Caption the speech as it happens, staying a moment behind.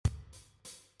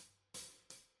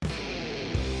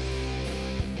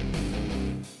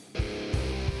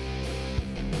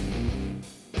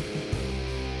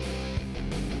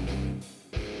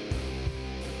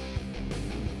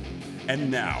And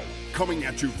now, coming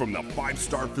at you from the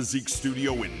 5-Star Physique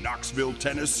Studio in Knoxville,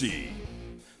 Tennessee,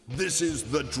 this is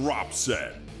The Drop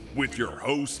Set with your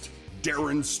host,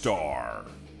 Darren Starr.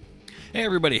 Hey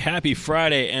everybody, happy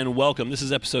Friday and welcome. This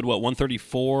is episode,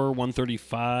 134,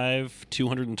 135,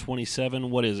 227,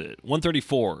 what is it?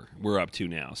 134 we're up to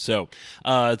now. So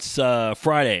it's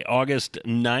Friday, August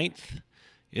 9th.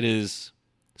 It is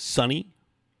sunny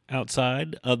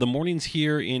outside. The mornings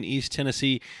here in East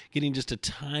Tennessee getting just a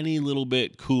tiny little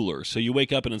bit cooler. So you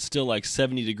wake up and it's still like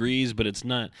 70 degrees, but it's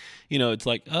not, it's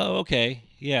like, oh, okay,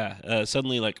 yeah.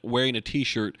 Suddenly like wearing a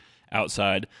t-shirt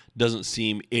outside doesn't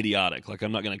seem idiotic. Like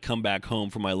I'm not going to come back home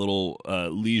from my little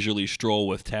leisurely stroll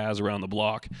with Taz around the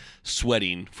block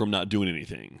sweating from not doing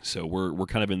anything. So we're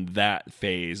kind of in that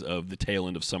phase of the tail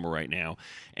end of summer right now.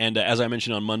 And as I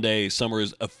mentioned on Monday, summer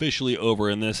is officially over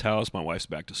in this house. My wife's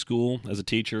back to school as a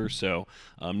teacher, so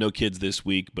no kids this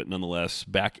week, but nonetheless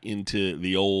back into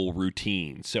the old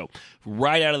routine. So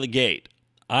right out of the gate,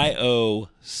 I owe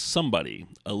somebody,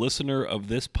 a listener of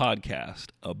this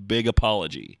podcast, a big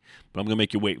apology, but I'm going to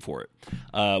make you wait for it.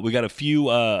 We got a few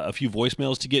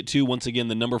voicemails to get to. Once again,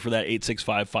 the number for that,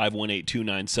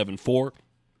 865-518-2974.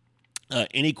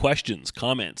 Any questions,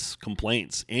 comments,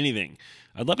 complaints, anything.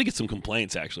 I'd love to get some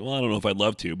complaints, actually. Well, I don't know if I'd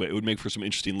love to, but it would make for some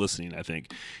interesting listening, I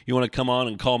think. You want to come on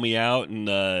and call me out and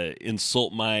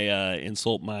insult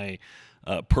my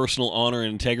personal honor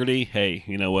and integrity? Hey,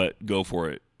 you know what? Go for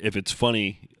it. If it's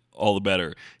funny, all the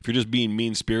better. If you're just being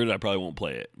mean-spirited, I probably won't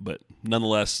play it. But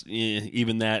nonetheless,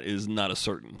 even that is not a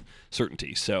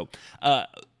certainty. So I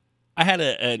had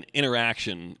an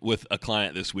interaction with a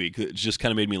client this week that just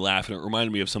kind of made me laugh, and it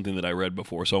reminded me of something that I read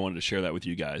before, so I wanted to share that with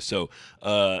you guys. So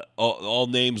all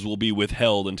names will be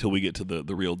withheld until we get to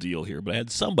the real deal here. But I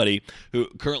had somebody who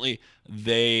currently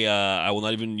I will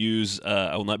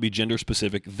not be gender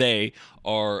specific. They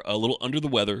are a little under the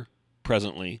weather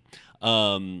presently.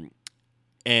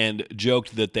 And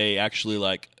joked that they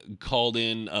actually called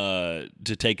in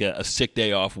to take a sick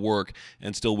day off work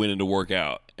and still went into work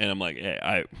out. And I'm like,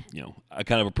 hey, I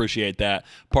kind of appreciate that.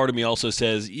 Part of me also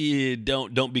says,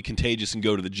 don't be contagious and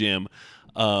go to the gym.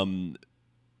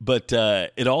 But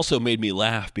it also made me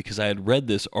laugh because I had read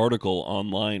this article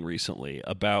online recently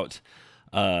about.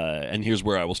 And here's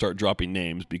where I will start dropping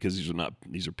names because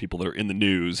these are people that are in the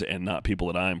news and not people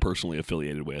that I'm personally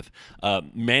affiliated with.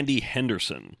 Mandy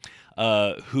Henderson,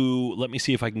 who, let me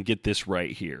see if I can get this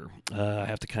right here. I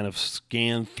have to kind of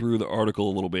scan through the article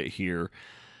a little bit here.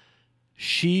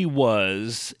 She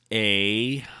was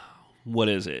a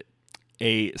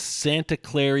Santa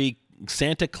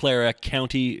Clara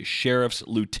County Sheriff's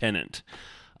Lieutenant.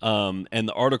 And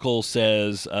the article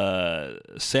says,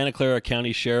 Santa Clara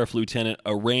County Sheriff Lieutenant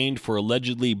arraigned for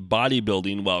allegedly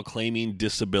bodybuilding while claiming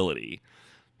disability.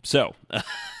 So,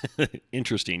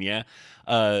 interesting, yeah?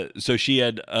 So she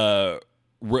had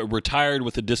retired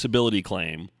with a disability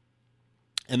claim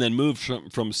and then moved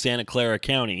from Santa Clara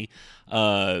County,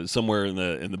 somewhere in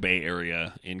the Bay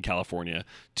Area in California,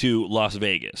 to Las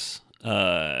Vegas.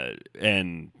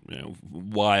 And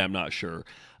why, I'm not sure.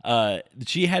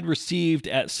 She had received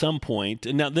at some point,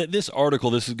 and now this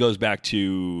article, this goes back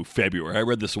to February. I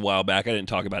read this a while back. I didn't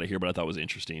talk about it here, but I thought it was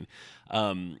interesting.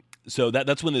 So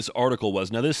that's when this article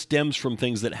was. Now, this stems from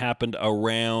things that happened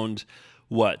around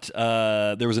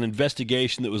there was an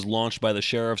investigation that was launched by the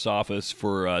sheriff's office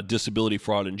for disability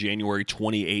fraud in January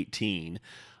 2018.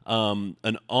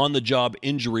 An on-the-job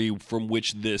injury from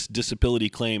which this disability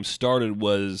claim started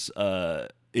was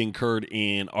incurred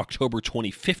in October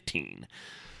 2015.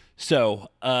 So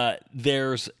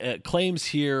there's claims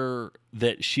here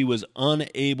that she was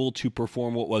unable to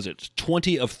perform,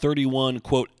 20 of 31,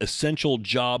 quote, essential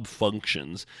job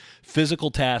functions,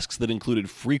 physical tasks that included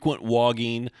frequent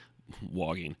walking,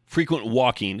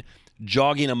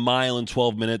 jogging a mile in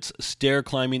 12 minutes, stair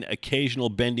climbing, occasional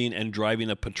bending, and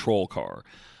driving a patrol car.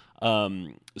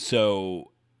 Those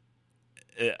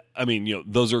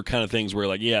are kind of things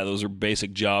where those are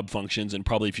basic job functions, and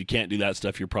probably if you can't do that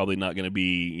stuff, you're probably not going to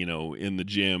be, in the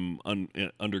gym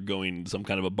undergoing some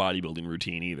kind of a bodybuilding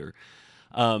routine either.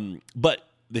 But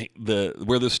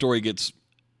where the story gets,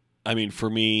 for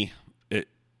me, it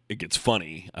gets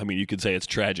funny. You could say it's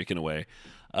tragic in a way.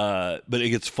 But it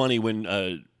gets funny when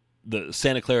the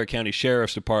Santa Clara County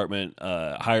Sheriff's Department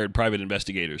hired private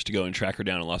investigators to go and track her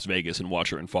down in Las Vegas and watch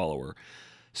her and follow her.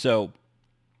 So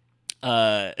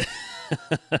Over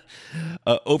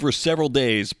several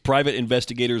days, private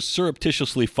investigators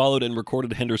surreptitiously followed and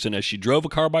recorded Henderson as she drove a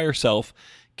car by herself,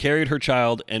 carried her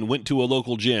child, and went to a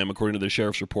local gym, according to the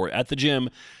sheriff's report. At the gym,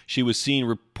 she was seen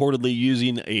reportedly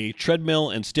using a treadmill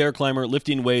and stair climber,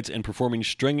 lifting weights, and performing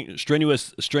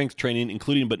strenuous strength training,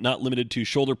 including but not limited to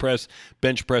shoulder press,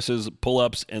 bench presses,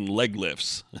 pull-ups, and leg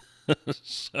lifts.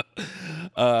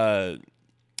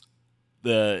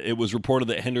 It was reported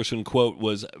that Henderson, quote,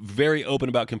 was very open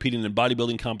about competing in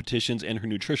bodybuilding competitions and her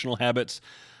nutritional habits.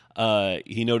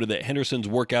 He noted that Henderson's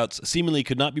workouts seemingly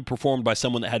could not be performed by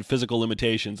someone that had physical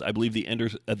limitations. I believe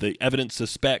the evidence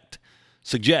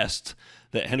suggests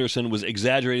that Henderson was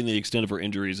exaggerating the extent of her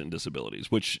injuries and disabilities.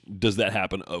 Which, does that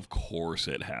happen? Of course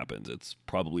it happens. It's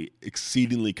probably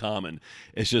exceedingly common.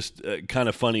 It's just kind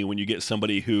of funny when you get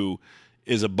somebody who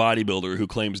is a bodybuilder who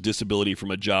claims disability from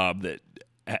a job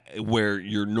where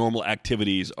your normal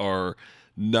activities are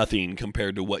nothing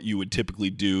compared to what you would typically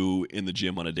do in the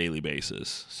gym on a daily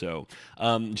basis. So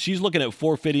she's looking at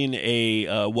forfeiting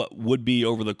what would be,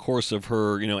 over the course of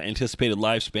her anticipated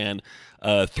lifespan,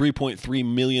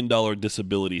 $3.3 million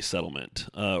disability settlement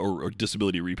or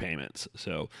disability repayments.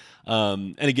 So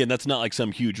and again, that's not like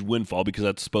some huge windfall, because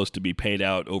that's supposed to be paid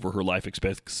out over her life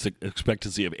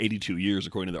expectancy of 82 years,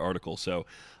 according to the article. So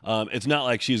it's not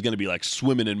like she's going to be like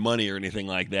swimming in money or anything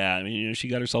like that. I mean, she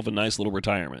got herself a nice little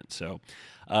retirement. So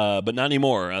but not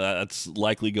anymore. That's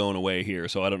likely going away here.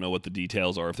 So I don't know what the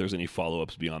details are, if there's any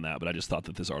follow-ups beyond that. But I just thought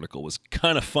that this article was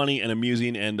kind of funny and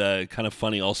amusing, and kind of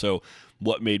funny also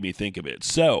what made me think of it.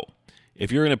 So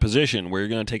if you're in a position where you're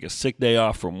going to take a sick day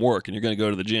off from work and you're going to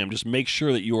go to the gym, just make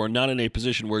sure that you are not in a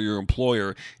position where your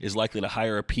employer is likely to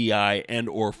hire a PI and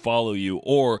or follow you,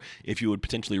 or if you would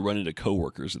potentially run into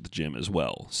coworkers at the gym as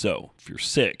well. So if you're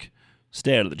sick,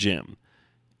 stay out of the gym.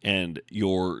 And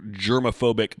your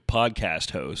germophobic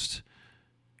podcast host,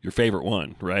 your favorite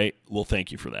one, right? Well,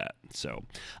 thank you for that. So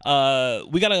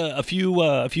we got a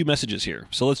few messages here.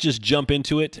 So let's just jump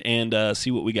into it and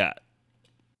see what we got.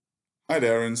 Hi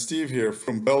Darren, Steve here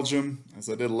from Belgium. As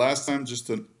I did last time, just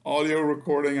an audio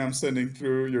recording I'm sending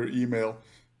through your email,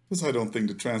 because I don't think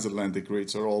the transatlantic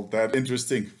rates are all that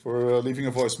interesting for leaving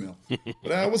a voicemail.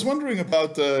 But I was wondering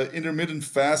about intermittent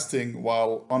fasting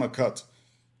while on a cut.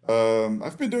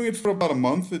 I've been doing it for about a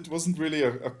month. It wasn't really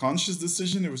a conscious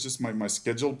decision. It was just my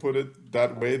schedule put it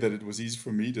that way, that it was easy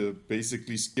for me to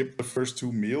basically skip the first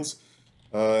 2 meals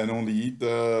and only eat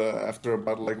after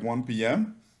about like 1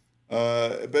 p.m.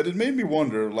 But it made me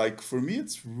wonder, like, for me,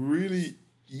 it's really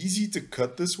easy to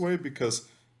cut this way because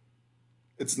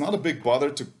it's not a big bother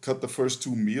to cut the first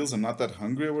 2 meals. I'm not that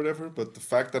hungry or whatever, but the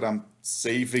fact that I'm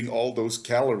saving all those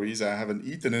calories I haven't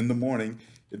eaten in the morning,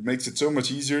 it makes it so much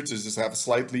easier to just have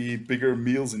slightly bigger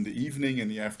meals in the evening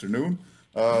and the afternoon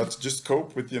to just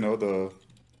cope with, the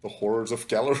horrors of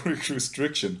calorie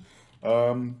restriction.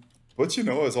 But,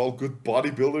 as all good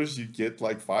bodybuilders, you get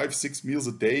like 5-6 meals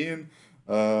a day in,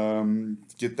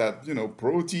 get that,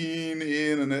 protein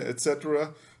in, and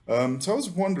etc. So I was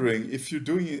wondering if you're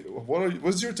doing it,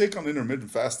 what's your take on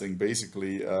intermittent fasting,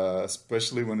 basically,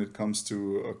 especially when it comes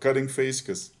to a cutting phase,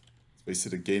 because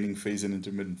basically the gaining phase in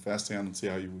intermittent fasting. I don't see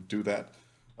how you would do that.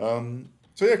 So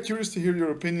yeah, curious to hear your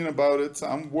opinion about it.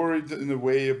 I'm worried in a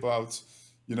way about,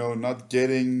 not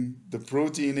getting the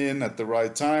protein in at the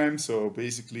right time. So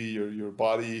basically your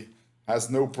body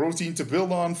has no protein to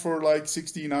build on for like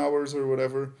 16 hours or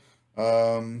whatever.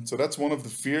 So that's one of the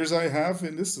fears I have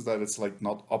in this, is that it's like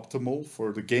not optimal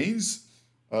for the gains.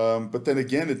 But then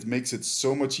again, it makes it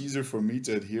so much easier for me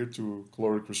to adhere to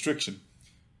caloric restriction.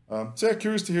 So yeah,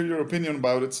 curious to hear your opinion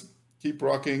about it. Keep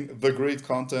rocking the great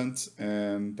content,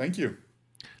 and thank you.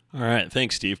 All right.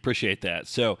 Thanks, Steve. Appreciate that.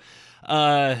 So,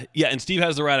 and Steve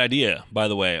has the right idea, by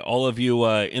the way. All of you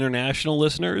international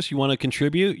listeners, you want to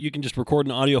contribute, you can just record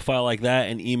an audio file like that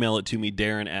and email it to me,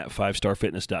 Darren at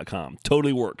 5starfitness.com.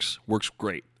 Totally works. Works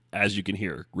great, as you can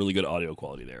hear. Really good audio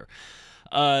quality there.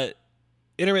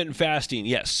 Intermittent fasting,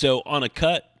 yes. So on a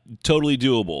cut, totally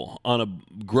doable. On a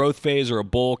growth phase or a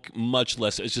bulk, much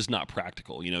less. It's just not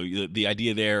practical. The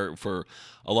idea there for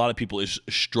a lot of people is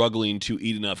struggling to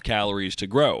eat enough calories to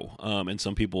grow. And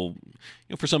some people,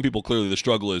 for some people, clearly the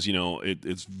struggle is,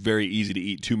 it's very easy to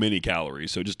eat too many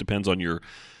calories. So it just depends on your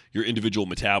individual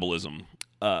metabolism.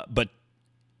 But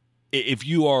if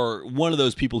you are one of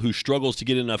those people who struggles to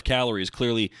get enough calories,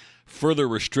 clearly further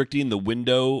restricting the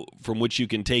window from which you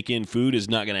can take in food is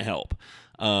not going to help.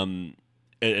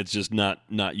 It's just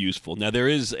not useful. Now, there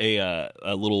is a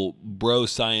little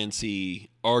bro-science-y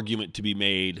argument to be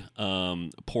made,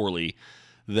 poorly,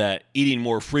 that eating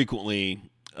more frequently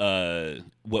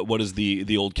what is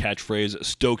the old catchphrase?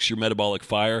 Stokes your metabolic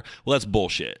fire. Well, that's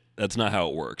bullshit. That's not how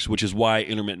it works, which is why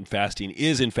intermittent fasting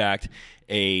is, in fact,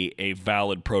 a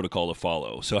valid protocol to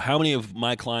follow. So how many of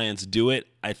my clients do it?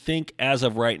 I think as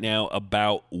of right now,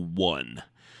 about one,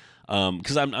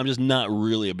 because I'm just not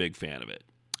really a big fan of it.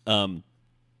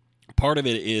 Part of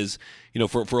it is,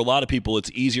 for a lot of people,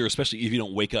 it's easier, especially if you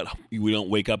don't wake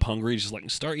up hungry. Just like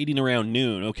start eating around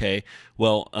noon. Okay,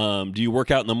 well, do you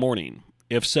work out in the morning?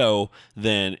 If so,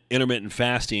 then intermittent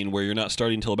fasting, where you're not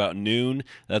starting until about noon,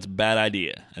 that's a bad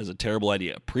idea. That's a terrible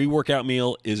idea. Pre-workout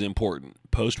meal is important.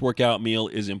 Post-workout meal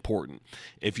is important.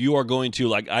 If you are going to,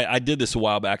 like I did this a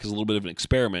while back as a little bit of an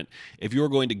experiment, if you're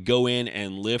going to go in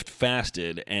and lift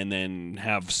fasted and then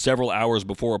have several hours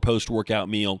before a post-workout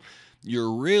meal,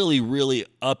 you're really, really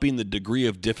upping the degree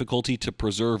of difficulty to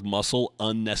preserve muscle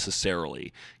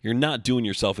unnecessarily. You're not doing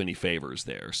yourself any favors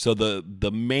there. So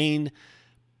the main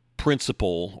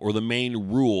principle or the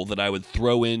main rule that I would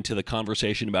throw into the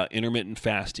conversation about intermittent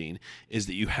fasting is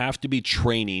that you have to be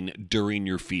training during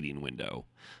your feeding window.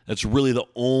 That's really the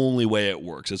only way it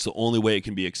works. It's the only way it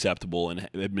can be acceptable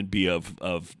and be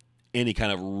of any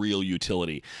kind of real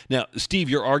utility. Now, Steve,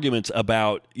 your arguments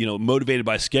about, motivated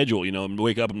by schedule,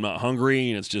 wake up, I'm not hungry,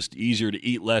 and it's just easier to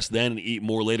eat less then and eat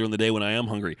more later in the day when I am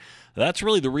hungry. That's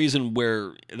really the reason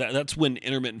where that's when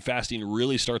intermittent fasting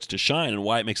really starts to shine and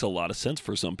why it makes a lot of sense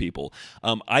for some people.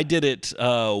 I did it,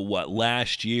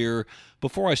 last year.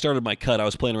 Before I started my cut, I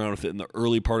was playing around with it in the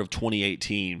early part of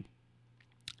 2018.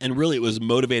 And really, it was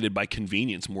motivated by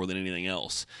convenience more than anything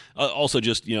else. Also,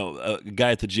 just, a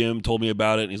guy at the gym told me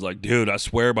about it, and he's like, dude, I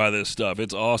swear by this stuff.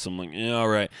 It's awesome. I'm like, yeah, all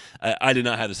right. I did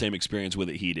not have the same experience with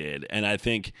it he did. And I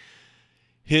think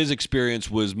his experience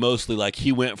was mostly like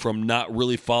he went from not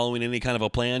really following any kind of a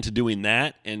plan to doing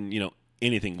that. And,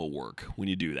 anything will work when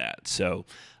you do that. So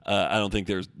I don't think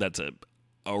that's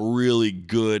a really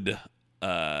good,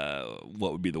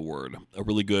 what would be the word? A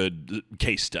really good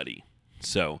case study.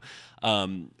 So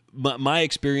my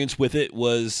experience with it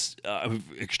was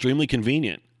extremely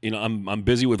convenient. I'm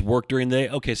busy with work during the day.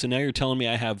 Okay, so now you're telling me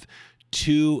I have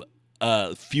two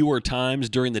fewer times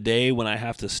during the day when I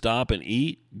have to stop and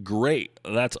eat? Great.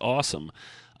 That's awesome.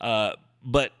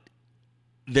 But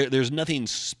there's nothing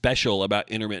special about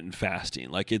intermittent fasting.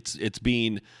 Like it's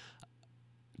being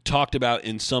talked about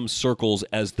in some circles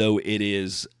as though it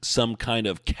is some kind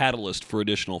of catalyst for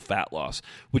additional fat loss,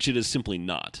 which it is simply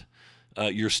not.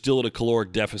 You're still at a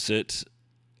caloric deficit.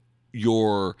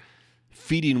 Your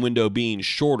feeding window being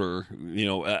shorter,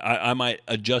 I might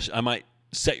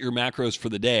set your macros for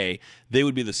the day. They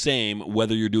would be the same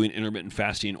whether you're doing intermittent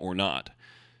fasting or not.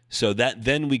 So that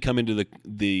then we come into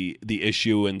the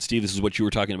issue, and Steve, this is what you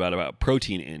were talking about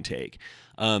protein intake.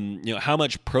 How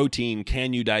much protein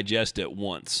can you digest at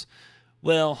once?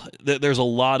 Well, there's a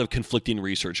lot of conflicting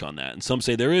research on that, and some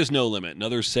say there is no limit, and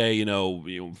others say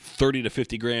 30 to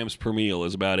 50 grams per meal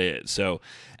is about it. So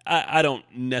I don't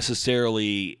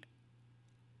necessarily,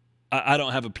 I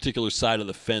don't have a particular side of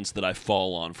the fence that I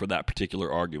fall on for that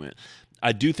particular argument.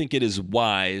 I do think it is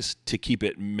wise to keep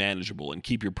it manageable and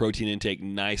keep your protein intake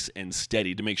nice and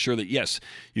steady to make sure that, yes,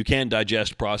 you can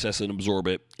digest, process, and absorb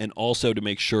it, and also to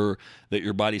make sure that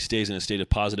your body stays in a state of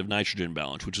positive nitrogen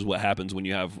balance, which is what happens when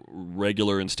you have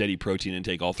regular and steady protein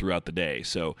intake all throughout the day.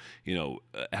 So,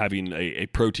 having a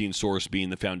protein source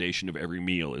being the foundation of every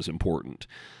meal is important.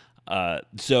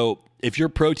 So if your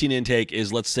protein intake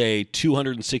is, let's say,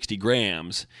 260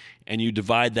 grams, and you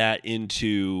divide that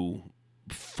into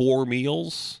 4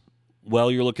 meals,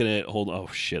 well, you're looking at,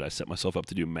 I set myself up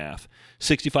to do math.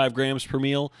 65 grams per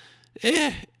meal,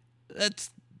 that's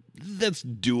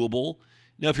doable.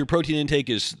 Now, if your protein intake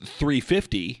is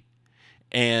 350,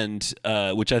 and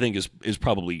which I think is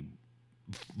probably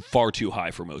far too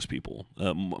high for most people,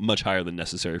 much higher than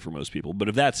necessary for most people. But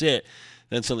if that's it,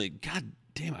 then suddenly, God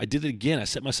damn, I did it again. I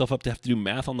set myself up to have to do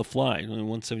math on the fly.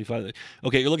 175.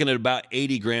 Okay, you're looking at about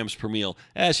 80 grams per meal.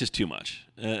 That's just too much.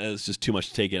 It's just too much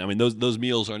to take in. I mean, those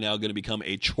meals are now going to become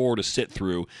a chore to sit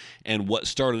through, and what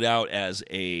started out as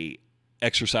a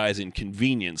exercise in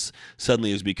convenience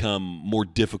suddenly has become more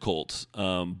difficult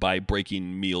by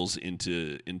breaking meals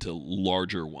into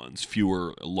larger ones,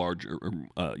 fewer larger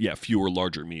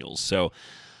meals. So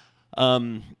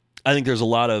I think there's a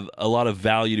lot of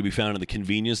value to be found in the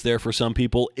convenience there for some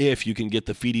people if you can get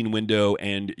the feeding window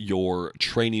and your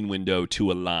training window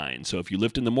to align. So if you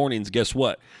lift in the mornings, guess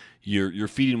what? your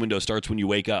feeding window starts when you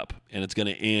wake up, and it's going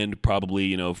to end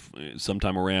probably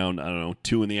sometime around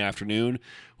 2 in the afternoon,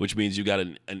 which means you got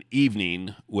an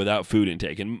evening without food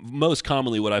intake. And most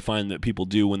commonly, what I find that people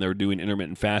do when they're doing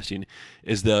intermittent fasting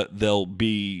is that they'll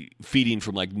be feeding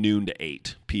from like noon to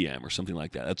 8 p.m. or something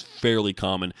like that. That's fairly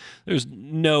common. There's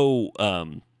no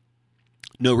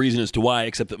reason as to why,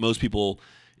 except that most people,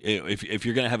 if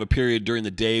you're going to have a period during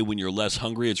the day when you're less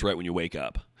hungry, it's right when you wake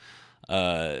up.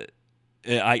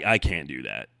 I can't do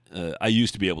that. I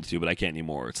used to be able to, but I can't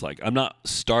anymore. It's like I'm not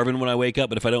starving when I wake up,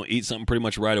 but if I don't eat something pretty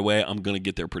much right away, I'm going to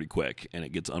get there pretty quick, and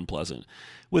it gets unpleasant.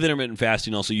 With intermittent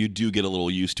fasting, also, you do get a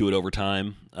little used to it over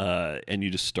time, and you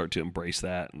just start to embrace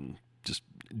that and just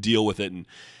deal with it. And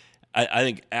I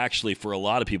think actually for a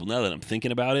lot of people, now that I'm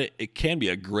thinking about it, it can be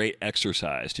a great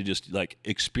exercise to just like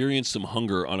experience some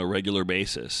hunger on a regular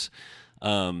basis.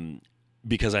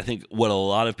 Because I think what a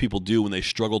lot of people do when they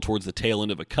struggle towards the tail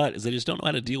end of a cut is they just don't know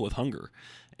how to deal with hunger.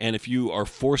 And if you are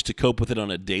forced to cope with it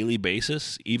on a daily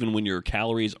basis, even when your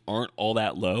calories aren't all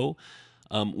that low,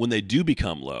 when they do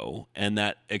become low and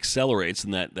that accelerates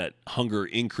and that hunger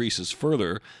increases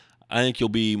further, I think you'll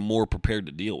be more prepared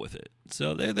to deal with it.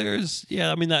 So I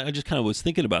just kind of was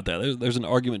thinking about that. There's an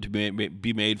argument to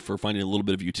be made for finding a little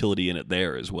bit of utility in it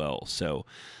there as well. So,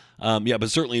 but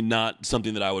certainly not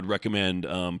something that I would recommend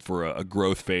for a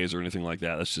growth phase or anything like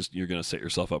that. That's just, you're going to set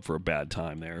yourself up for a bad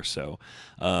time there. So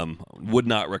would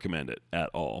not recommend it at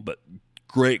all. But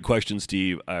great question,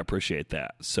 Steve. I appreciate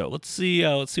that. So let's see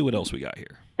what else we got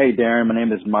here. Hey, Darren. My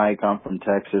name is Mike. I'm from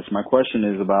Texas. My question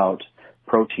is about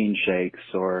protein shakes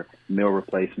or meal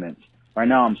replacements. Right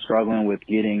now I'm struggling with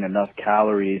getting enough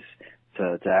calories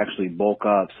to actually bulk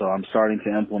up. So I'm starting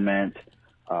to implement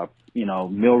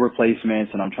meal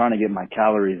replacements, and I'm trying to get my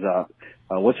calories up.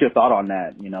 What's your thought on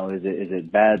that? Is it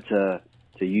bad to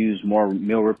use more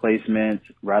meal replacements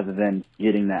rather than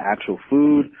getting the actual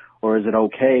food, or is it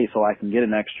okay so I can get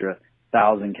an extra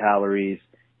 1,000 calories,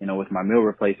 with my meal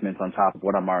replacements on top of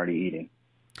what I'm already eating?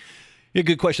 Yeah,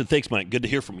 good question. Thanks, Mike. Good to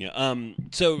hear from you.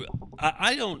 So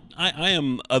I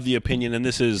am of the opinion, and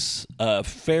this is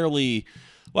fairly,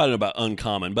 well, I don't know about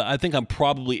uncommon, but I think I'm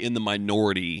probably in the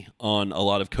minority on a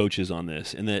lot of coaches on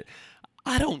this, in that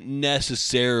I don't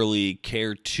necessarily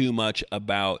care too much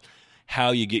about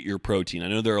how you get your protein. I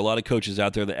know there are a lot of coaches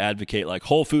out there that advocate like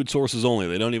whole food sources only.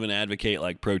 They don't even advocate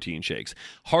like protein shakes.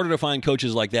 Harder to find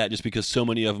coaches like that just because so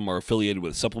many of them are affiliated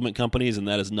with supplement companies, and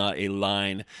that is not a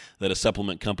line that a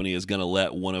supplement company is going to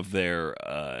let one of their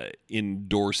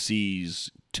endorsees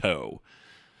toe.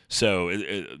 So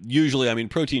usually,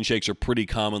 protein shakes are pretty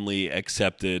commonly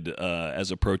accepted as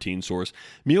a protein source.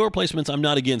 Meal replacements, I'm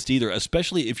not against either,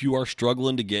 especially if you are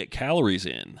struggling to get calories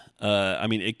in.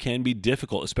 It can be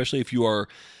difficult, especially if you are,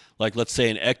 like, let's say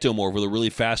an ectomorph with a really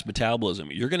fast metabolism.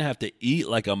 You're going to have to eat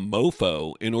like a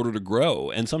mofo in order to grow.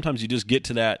 And sometimes you just get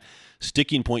to that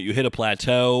sticking point. You hit a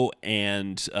plateau,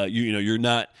 and you're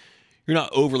not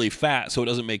overly fat, so it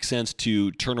doesn't make sense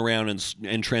to turn around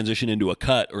and transition into a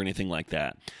cut or anything like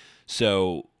that.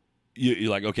 So you're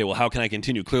like, okay, well, how can I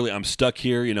continue? Clearly, I'm stuck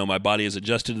here. My body is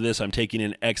adjusted to this. I'm taking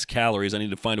in X calories. I need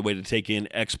to find a way to take in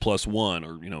X plus 1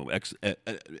 or, X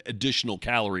additional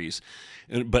calories.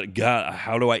 But God,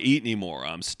 how do I eat anymore?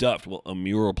 I'm stuffed. Well, a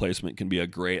meal replacement can be a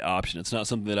great option. It's not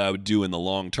something that I would do in the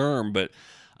long term, but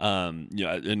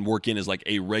and work in as like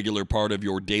a regular part of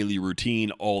your daily routine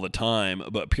all the time,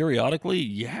 but periodically,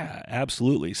 yeah,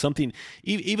 absolutely. Something,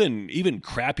 even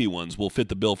crappy ones will fit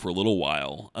the bill for a little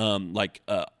while.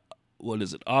 What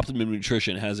is it? Optimum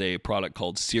Nutrition has a product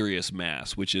called Serious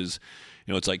Mass, which is,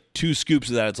 it's like 2 scoops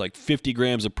of that. It's like 50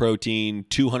 grams of protein,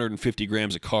 250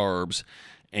 grams of carbs,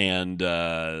 and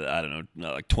I don't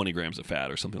know, like 20 grams of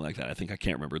fat or something like that. I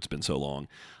can't remember. It's been so long.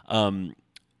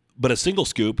 But a single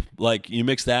scoop, like you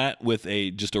mix that with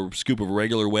just a scoop of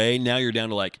regular whey, now you're down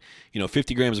to like,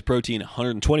 50 grams of protein,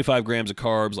 125 grams of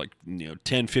carbs, like,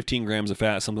 10, 15 grams of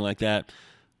fat, something like that.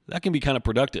 That can be kind of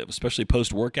productive, especially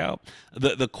post-workout.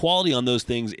 The quality on those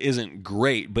things isn't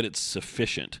great, but it's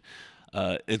sufficient.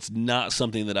 It's not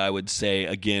something that I would say,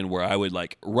 again, where I would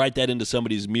like write that into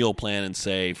somebody's meal plan and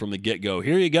say from the get-go,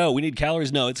 here you go, we need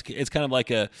calories. No, it's kind of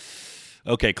like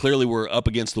okay, clearly we're up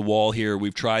against the wall here.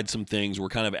 We've tried some things. We're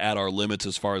kind of at our limits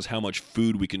as far as how much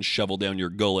food we can shovel down your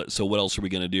gullet. So what else are we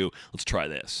going to do? Let's try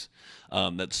this.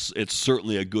 It's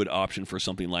certainly a good option for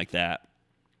something like that.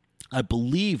 I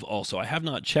believe also, I have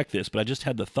not checked this, but I just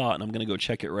had the thought, and I'm going to go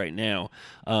check it right now.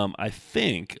 I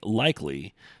think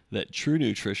likely that True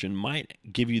Nutrition might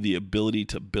give you the ability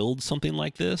to build something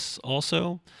like this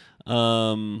also.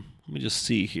 Let me just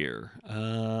see here.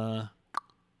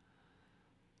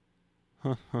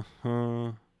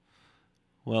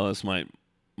 Well, this might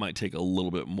might take a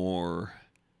little bit more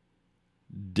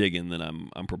digging than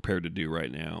I'm prepared to do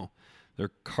right now.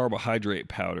 They're carbohydrate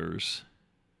powders.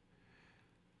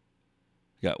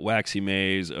 Got waxy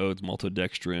maize, oats,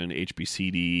 maltodextrin,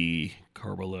 HBCD,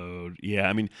 Carboload. Yeah,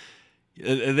 I mean,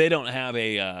 they don't have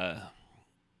a...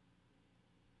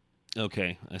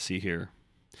 okay, I see here.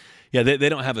 Yeah, they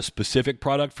don't have a specific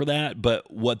product for that,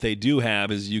 but what they do have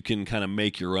is you can kind of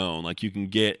make your own. Like you can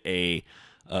get a,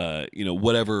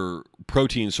 whatever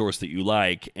protein source that you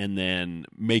like, and then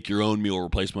make your own meal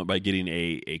replacement by getting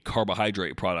a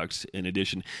carbohydrate product in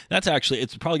addition. That's actually,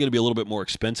 it's probably going to be a little bit more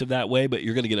expensive that way, but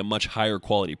you're going to get a much higher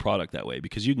quality product that way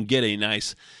because you can get a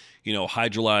nice,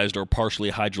 hydrolyzed or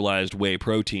partially hydrolyzed whey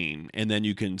protein, and then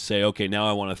you can say, okay, now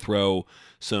I want to throw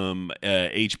some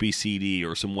HBCD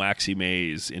or some waxy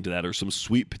maize into that, or some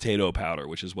sweet potato powder,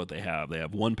 which is what they have. They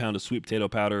have 1 pound of sweet potato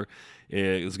powder.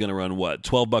 It's going to run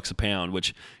 $12 a pound,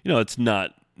 which it's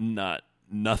not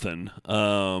nothing.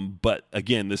 But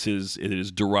again, it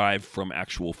is derived from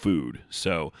actual food.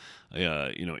 So,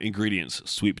 ingredients,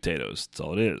 sweet potatoes. That's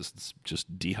all it is. It's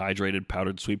just dehydrated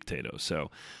powdered sweet potatoes. So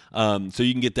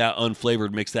you can get that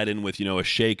unflavored, mix that in with, a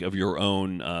shake of your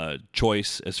own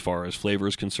choice as far as flavor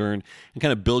is concerned, and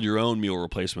kind of build your own meal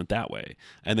replacement that way.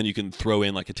 And then you can throw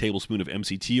in like a tablespoon of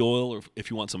MCT oil, or if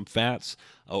you want some fats,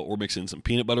 or mix in some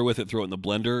peanut butter with it, throw it in the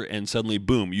blender, and suddenly,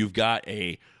 boom, you've got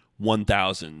a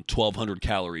 1,000, 1,200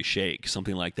 calorie shake,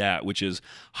 something like that, which is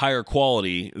higher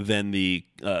quality than the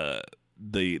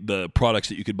products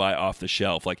that you could buy off the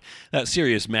shelf. Like that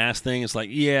Serious Mass thing, it's like,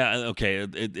 yeah, okay,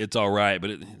 it's all right,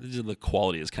 but the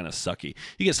quality is kind of sucky.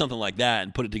 You get something like that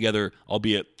and put it together,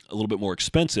 albeit a little bit more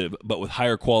expensive, but with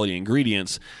higher quality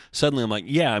ingredients, suddenly I'm like,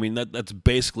 yeah, I mean, that's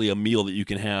basically a meal that you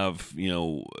can have,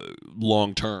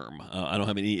 long term. I don't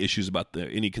have any issues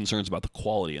any concerns about the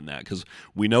quality in that, because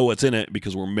we know what's in it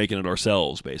because we're making it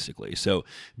ourselves, basically. So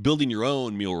building your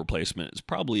own meal replacement is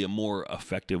probably a more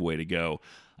effective way to go.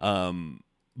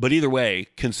 But either way,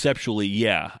 conceptually,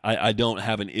 yeah, I don't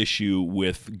have an issue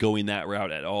with going that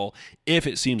route at all if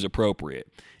it seems appropriate.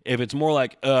 If it's more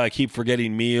like, I keep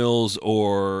forgetting meals,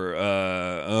 or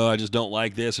I just don't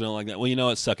like this, I don't like that, well, you know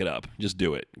what? Suck it up. Just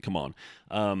do it. Come on.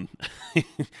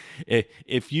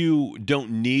 If you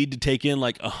don't need to take in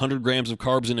like 100 grams of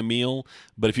carbs in a meal,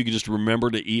 but if you could just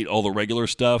remember to eat all the regular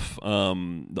stuff, all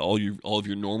of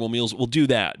your normal meals, well, do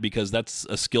that, because that's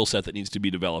a skill set that needs to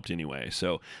be developed anyway.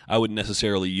 So I wouldn't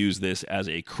necessarily use this as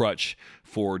a crutch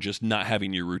for just not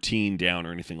having your routine down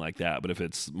or anything like that. But if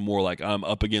it's more like, I'm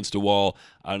up against a wall,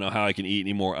 I don't know how I can eat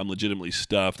anymore, I'm legitimately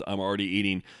stuffed, I'm already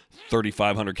eating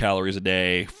 3,500 calories a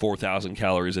day, 4,000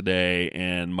 calories a day,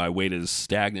 and my weight is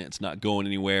stagnant, it's not going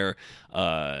anywhere,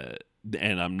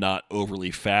 and I'm not overly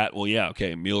fat, well, yeah,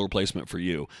 okay, meal replacement for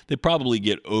you. They probably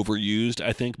get overused,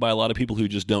 I think, by a lot of people who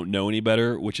just don't know any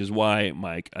better, which is why,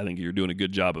 Mike, I think you're doing a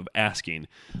good job of asking.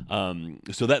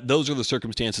 So those are the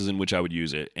circumstances in which I would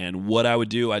use it. And what I would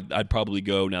do, I'd probably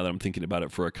go, now that I'm thinking about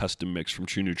it, for a custom mix from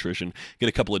True Nutrition, get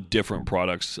a couple of different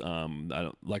products.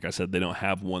 Like I said, they don't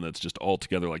have one that's just all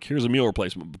together like, here's a meal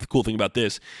replacement. But the cool thing about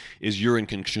this is you're in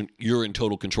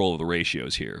total control of the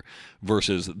ratios here,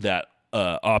 versus that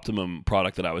optimum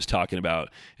product that I was talking about.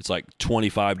 It's like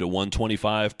 25 to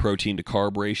 125 protein to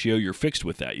carb ratio. You're fixed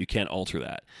with that. You can't alter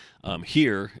that.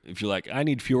 Here, if you're like, I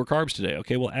need fewer carbs today,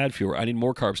 okay, well, add fewer. I need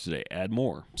more carbs today, add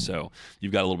more. So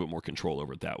you've got a little bit more control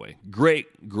over it that way.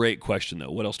 Great question,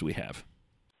 though. What else do we have?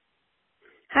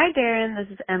 Hi, Darren.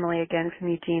 This is Emily again from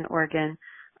Eugene, Oregon.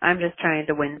 I'm just trying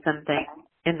to win something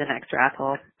in the next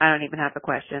raffle. I don't even have a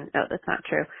question. No, that's not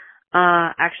true.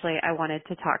 Actually, I wanted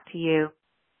to talk to you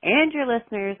and your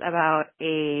listeners about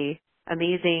a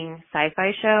amazing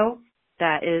sci-fi show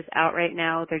that is out right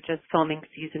now. They're just filming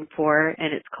season 4,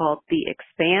 and it's called The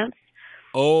Expanse.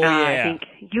 Oh, yeah. I think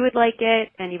you would like it.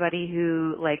 Anybody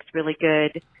who likes really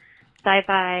good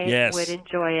sci-fi would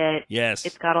enjoy it. Yes.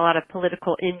 It's got a lot of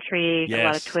political intrigue, a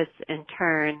lot of twists and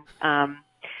turns,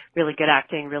 really good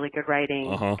acting, really good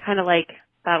writing, kind of like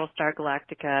Battlestar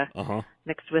Galactica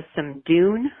mixed with some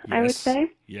Dune, I would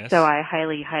say. Yes. So I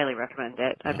highly, highly recommend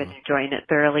it. I've been enjoying it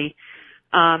thoroughly.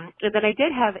 And then I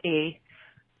did have a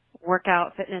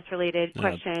workout fitness-related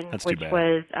question, which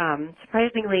was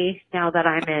surprisingly, now that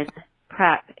I'm in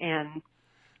prep and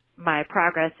my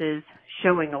progress is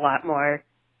showing a lot more,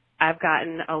 I've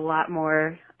gotten a lot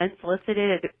more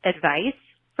unsolicited advice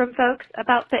from folks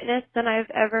about fitness than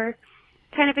I've ever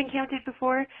kind of encountered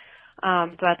before.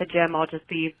 So at the gym, I'll just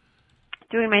be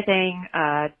doing my thing,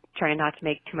 trying not to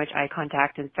make too much eye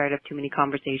contact and start up too many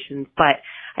conversations. But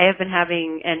I have been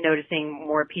having and noticing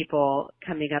more people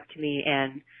coming up to me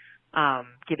and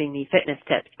giving me fitness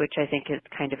tips, which I think is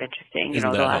kind of interesting.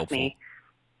 Isn't they'll that ask me,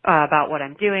 about what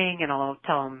I'm doing, and I'll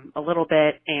tell them a little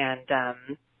bit. And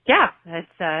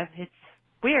it's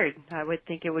weird. I would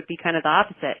think it would be kind of the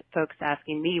opposite. Folks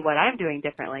asking me what I'm doing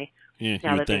differently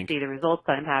now that they see the results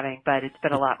that I'm having. But it's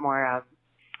been a lot more of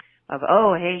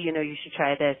oh, hey, you should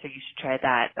try this or you should try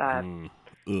that.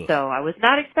 So I was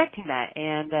not expecting that.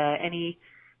 And any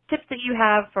tips that you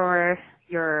have for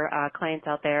your clients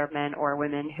out there, men or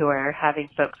women, who are having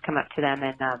folks come up to them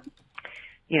and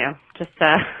just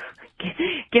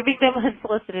giving them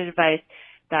unsolicited advice,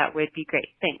 that would be great.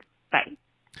 Thanks. Bye.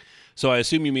 So I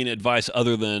assume you mean advice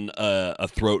other than a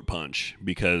throat punch,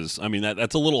 because I mean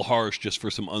that's a little harsh just for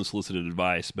some unsolicited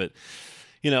advice. But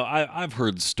I've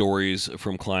heard stories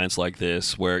from clients like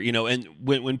this where and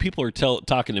when people are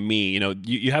talking to me,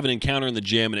 you have an encounter in the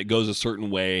gym and it goes a certain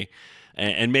way,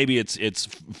 and maybe it's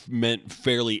meant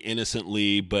fairly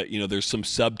innocently, but there's some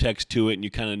subtext to it, and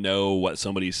you kind of know what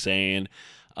somebody's saying,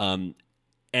 and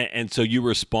so you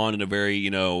respond in a very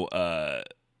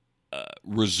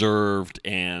reserved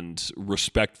and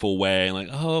respectful way, like,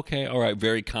 oh, okay, all right,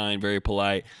 very kind, very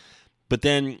polite. But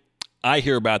then I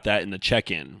hear about that in the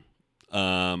check-in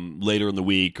later in the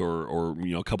week or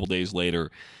a couple days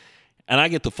later, and I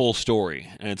get the full story,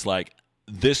 and it's like,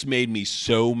 this made me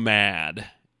so mad,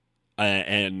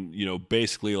 and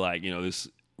basically like this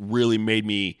really made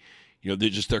me,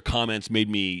 just their comments made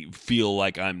me feel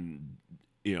like I'm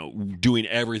doing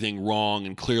everything wrong,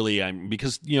 and clearly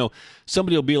because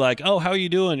somebody will be like, oh, how are you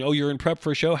doing? Oh, you're in prep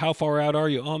for a show? How far out are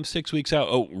you? Oh, I'm 6 weeks out.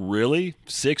 Oh, really?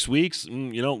 6 weeks?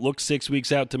 You don't look 6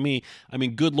 weeks out to me. I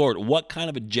mean, good Lord, what kind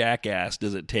of a jackass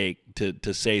does it take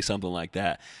to say something like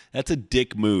that? That's a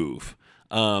dick move,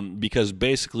 because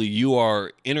basically you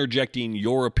are interjecting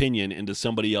your opinion into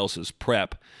somebody else's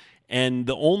prep, and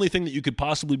the only thing that you could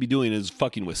possibly be doing is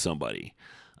fucking with somebody,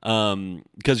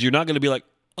 because you're not going to be like,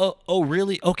 Oh,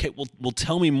 really? Okay, well,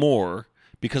 tell me more,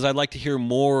 because I'd like to hear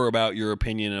more about your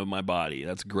opinion of my body.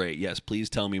 That's great. Yes,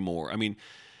 please tell me more. I mean,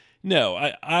 no,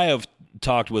 I have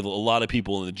talked with a lot of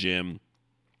people in the gym,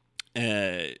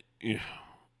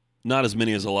 not as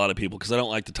many as a lot of people, because I don't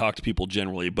like to talk to people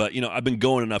generally, but, I've been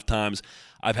going enough times.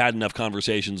 I've had enough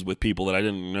conversations with people that I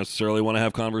didn't necessarily want to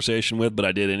have conversation with, but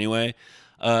I did anyway.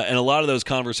 And a lot of those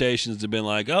conversations have been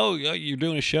like, oh, you're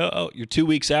doing a show? Oh, you're 2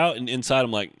 weeks out? And inside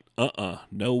I'm like,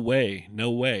 no way.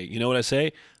 You know what I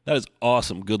say? That is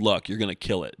awesome. Good luck. You're going to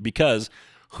kill it. Because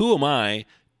who am I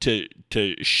to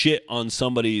shit on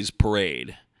somebody's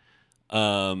parade?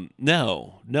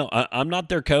 No, I'm not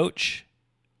their coach.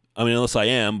 I mean, unless I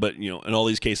am, but, in all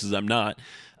these cases I'm not.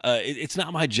 It's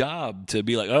not my job to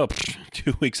be like,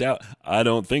 2 weeks out. I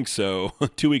don't think so.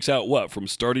 2 weeks out, what? From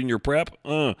starting your prep?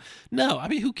 No, I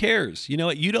mean, who cares? You know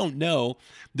what? You don't know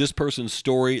this person's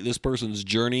story, this person's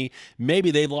journey.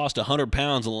 Maybe they've lost 100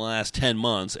 pounds in the last 10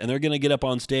 months, and they're going to get up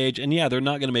on stage, and yeah, they're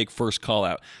not going to make first call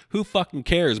out. Who fucking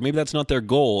cares? Maybe that's not their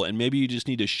goal, and maybe you just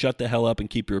need to shut the hell up and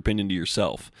keep your opinion to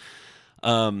yourself.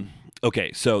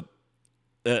 Okay, so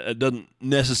it doesn't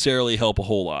necessarily help a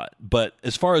whole lot. But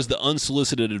as far as the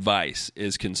unsolicited advice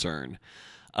is concerned,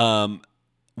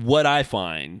 what I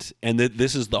find, and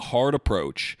this is the hard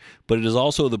approach, but it is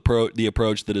also the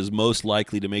approach that is most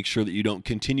likely to make sure that you don't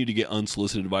continue to get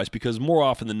unsolicited advice, because more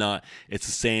often than not, it's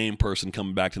the same person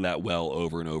coming back to that well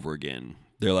over and over again.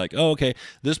 They're like, oh, okay,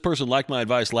 this person liked my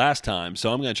advice last time,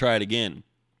 so I'm going to try it again.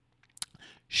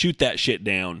 Shoot that shit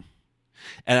down.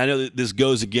 And I know that this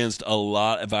goes against a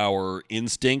lot of our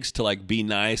instincts to like be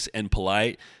nice and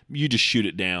polite. You just shoot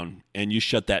it down and you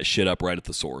shut that shit up right at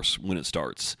the source when it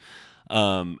starts.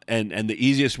 And the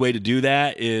easiest way to do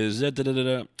that is,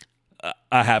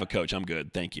 I have a coach. I'm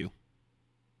good. Thank you.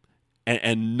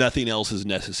 And nothing else is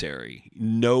necessary.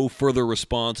 No further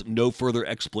response, no further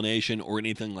explanation or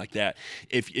anything like that.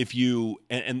 If you,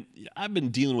 and I've been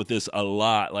dealing with this a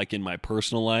lot, like in my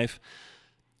personal life.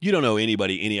 You don't owe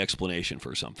anybody any explanation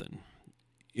for something.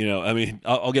 I mean,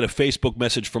 I'll get a Facebook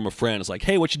message from a friend. It's like,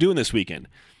 hey, what you doing this weekend?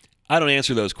 I don't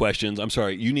answer those questions. I'm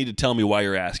sorry. You need to tell me why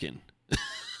you're asking.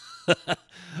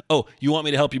 Oh, you want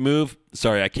me to help you move?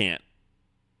 Sorry, I can't.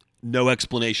 No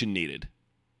explanation needed.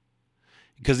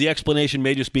 Because the explanation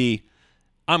may just be,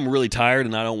 I'm really tired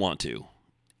and I don't want to.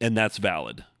 And that's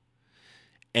valid.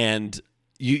 And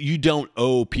you don't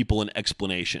owe people an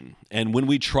explanation. And when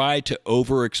we try to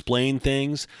over-explain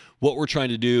things, what we're trying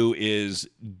to do is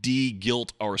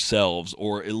de-guilt ourselves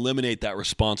or eliminate that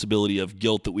responsibility of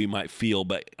guilt that we might feel.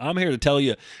 But I'm here to tell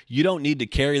you, you don't need to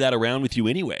carry that around with you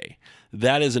anyway.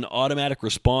 That is an automatic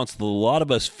response that a lot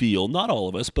of us feel, not all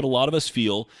of us, but a lot of us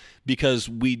feel, because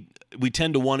we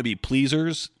tend to want to be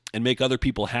pleasers, make other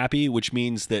people happy, which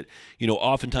means that,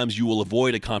 oftentimes you will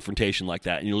avoid a confrontation like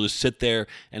that, and you'll just sit there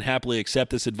and happily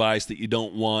accept this advice that you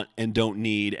don't want and don't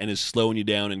need and is slowing you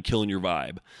down and killing your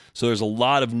vibe. So there's a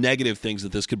lot of negative things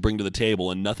that this could bring to the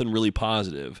table and nothing really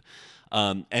positive.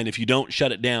 And if you don't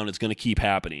shut it down, it's going to keep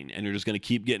happening, and you're just going to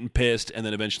keep getting pissed, and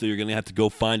then eventually you're going to have to go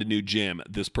find a new gym.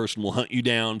 This person will hunt you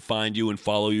down, find you, and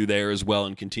follow you there as well,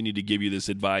 and continue to give you this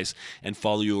advice and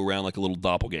follow you around like a little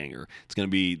doppelganger. It's going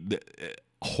to be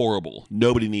horrible.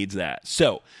 Nobody needs that.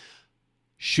 So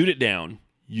shoot it down.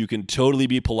 You can totally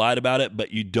be polite about it,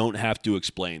 but you don't have to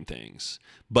explain things.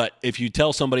 But if you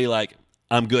tell somebody like,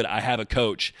 I'm good, I have a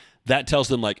coach, that tells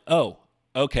them like, oh,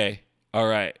 okay, all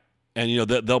right. And,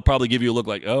 they'll probably give you a look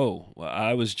like, oh, well,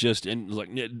 I was just in, like,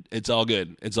 it's all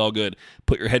good. It's all good.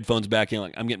 Put your headphones back in,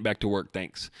 like, I'm getting back to work,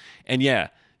 thanks. And yeah,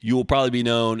 you will probably be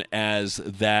known as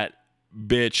that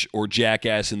bitch or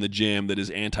jackass in the gym that is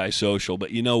antisocial.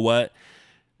 But you know what?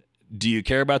 Do you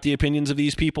care about the opinions of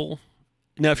these people?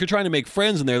 Now, if you're trying to make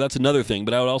friends in there, that's another thing.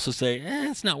 But I would also say,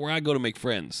 it's not where I go to make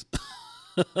friends.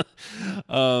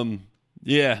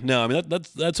 Yeah, no, I mean,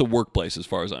 that's a workplace as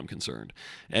far as I'm concerned.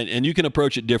 And you can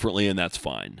approach it differently, and that's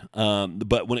fine.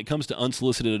 But when it comes to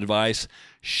unsolicited advice,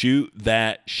 shoot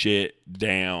that shit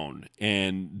down.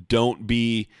 And don't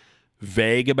be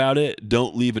vague about it.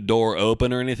 Don't leave a door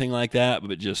open or anything like that,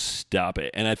 but just stop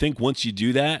it. And I think once you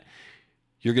do that,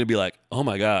 you're going to be like, oh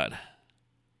my God,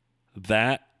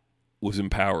 that was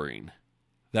empowering.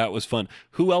 That was fun.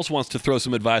 Who else wants to throw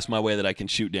some advice my way that I can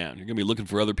shoot down? You're going to be looking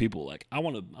for other people. Like, I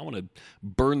want to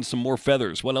burn some more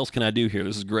feathers. What else can I do here?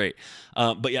 This is great.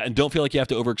 But yeah, and don't feel like you have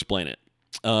to over-explain it.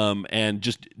 And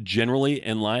just generally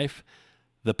in life,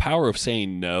 the power of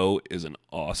saying no is an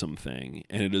awesome thing.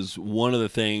 And it is one of the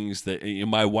things that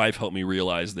my wife helped me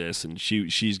realize this, and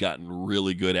she's gotten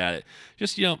really good at it.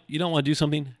 Just, you don't want to do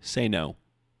something, say no.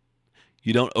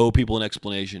 You don't owe people an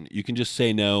explanation. You can just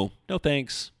say no. No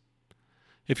thanks.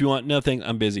 If you want nothing,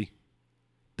 I'm busy.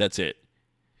 That's it.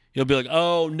 You'll be like,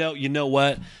 oh, no, you know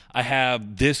what? I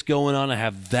have this going on. I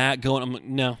have that going on. I'm like,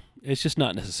 no, it's just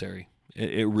not necessary.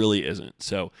 It really isn't.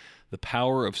 So the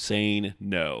power of saying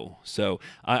no. So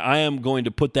I am going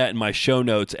to put that in my show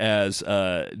notes as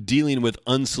dealing with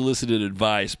unsolicited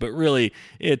advice, but really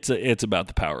it's about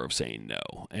the power of saying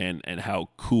no and how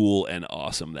cool and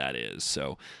awesome that is.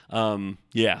 So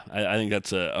yeah, I think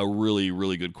that's a really,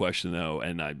 really good question though,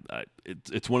 and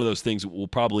it's one of those things that will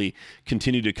probably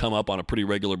continue to come up on a pretty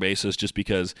regular basis, just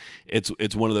because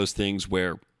it's one of those things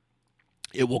where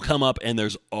it will come up and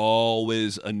there's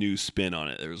always a new spin on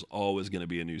it. There's always going to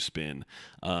be a new spin.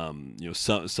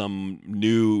 Some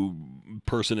new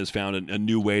person has found a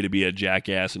new way to be a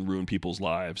jackass and ruin people's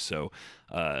lives. So,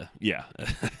 yeah, I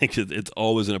think it's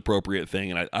always an appropriate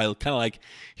thing. And I kind of like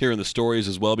hearing the stories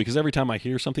as well, because every time I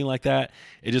hear something like that,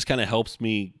 it just kind of helps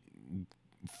me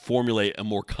formulate a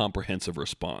more comprehensive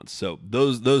response. So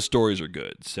those stories are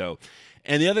good. So,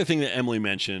 and the other thing that Emily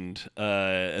mentioned,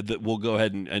 that we'll go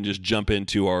ahead and just jump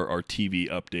into our TV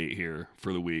update here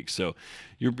for the week. So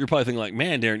you're probably thinking like,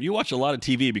 man, Darren, you watch a lot of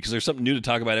TV because there's something new to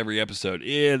talk about every episode.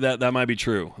 Yeah, that might be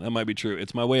true. That might be true.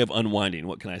 It's my way of unwinding.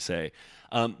 What can I say?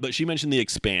 But she mentioned The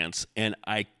Expanse, and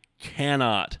I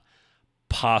cannot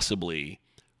possibly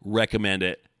recommend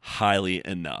it highly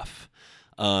enough.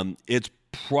 It's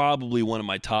probably one of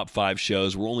my top 5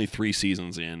 shows. We're only 3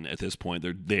 seasons in at this point.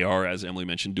 They are, as Emily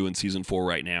mentioned, doing season 4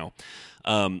 right now.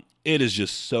 It is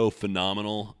just so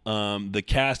phenomenal. The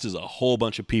cast is a whole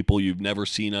bunch of people you've never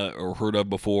seen or heard of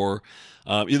before.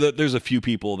 There's a few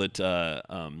people that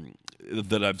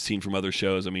I've seen from other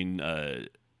shows. I mean,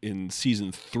 in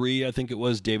season 3, I think it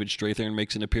was, David Strathairn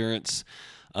makes an appearance.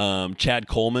 Chad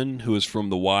Coleman, who is from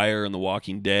The Wire and The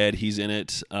Walking Dead, he's in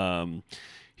it.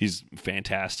 He's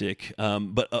fantastic.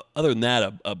 But other than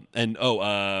that,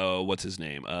 what's his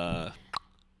name?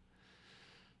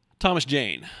 Thomas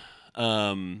Jane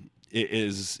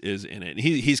is in it.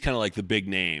 He's kind of like the big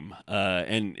name,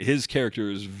 and his character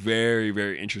is very,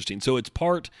 very interesting. So it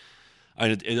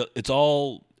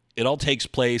all takes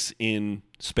place in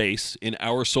space, in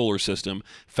our solar system.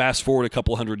 Fast forward a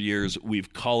couple hundred years,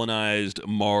 we've colonized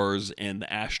Mars and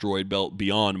the asteroid belt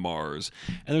beyond Mars,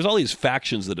 and there's all these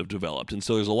factions that have developed, and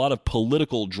so there's a lot of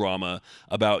political drama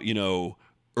about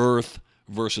Earth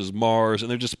versus Mars, and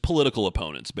they're just political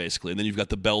opponents basically. And then you've got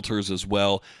the Belters as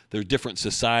well. They're different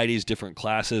societies, different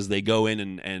classes. They go in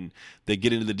and they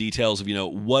get into the details of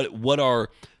what are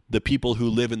the people who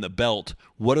live in the belt,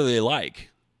 what are they like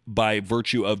by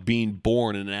virtue of being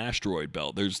born in an asteroid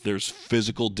belt. There's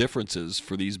physical differences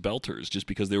for these Belters just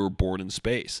because they were born in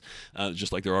space,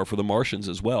 just like there are for the Martians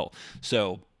as well.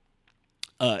 So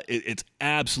It's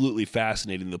absolutely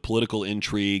fascinating. The political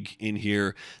intrigue in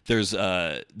here. There's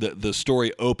the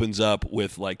story opens up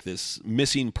with like this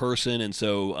missing person, and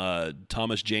so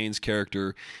Thomas Jane's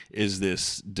character is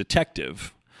this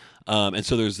detective. And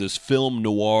so there's this film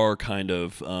noir kind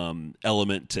of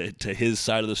element to his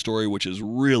side of the story, which is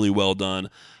really well done.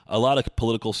 A lot of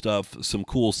political stuff, some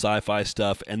cool sci-fi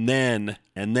stuff, and then,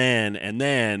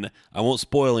 I won't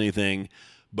spoil anything,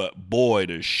 but boy,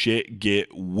 does shit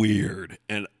get weird.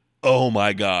 And oh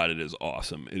my God, it is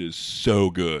awesome. It is so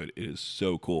good. It is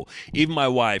so cool. Even my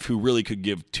wife, who really could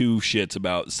give two shits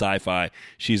about sci-fi,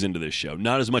 she's into this show.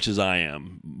 Not as much as I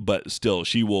am, but still,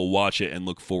 she will watch it and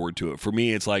look forward to it. For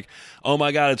me, it's like, oh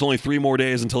my God, it's only 3 more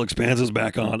days until Expanse is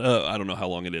back on. I don't know how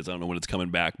long it is. I don't know when it's coming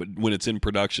back, but when it's in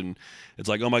production, it's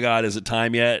like, oh my God, is it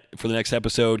time yet for the next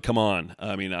episode? Come on.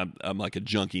 I mean, I'm like a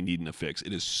junkie needing a fix.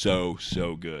 It is so,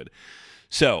 so good.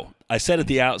 So I said at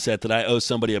the outset that I owe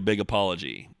somebody a big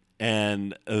apology.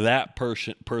 And that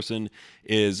person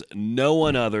is no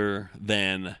one other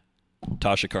than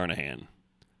Tasha Carnahan.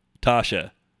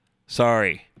 Tasha,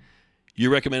 sorry.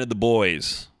 You recommended The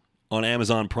Boys on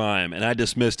Amazon Prime, and I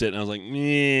dismissed it, and I was like,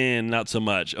 not so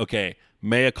much. Okay,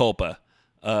 mea culpa.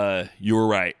 You were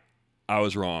right. I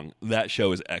was wrong. That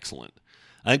show is excellent.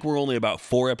 I think we're only about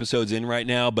 4 episodes in right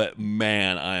now, but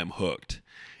man, I am hooked.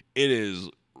 It is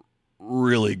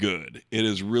really good. It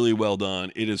is really well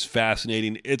done. It is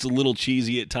fascinating. It's a little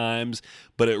cheesy at times,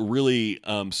 but it really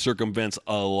circumvents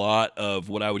a lot of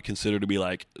what I would consider to be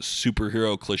like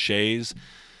superhero cliches.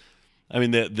 I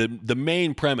mean, the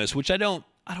main premise, which I don't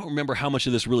remember how much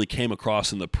of this really came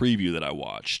across in the preview that I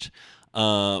watched.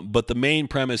 But the main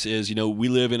premise is, we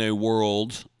live in a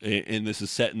world, and this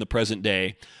is set in the present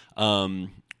day,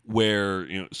 where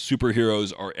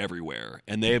superheroes are everywhere,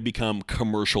 and they have become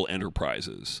commercial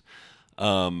enterprises.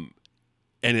 And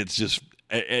it's just,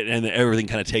 and everything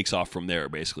kind of takes off from there.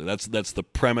 Basically, that's the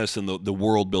premise and the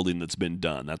world building that's been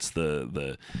done. That's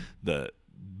the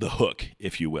hook,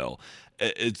 if you will.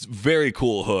 It's very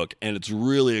cool hook, and it's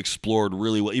really explored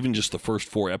really well. Even just the first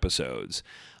 4 episodes,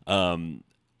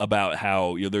 about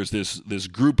how there's this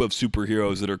group of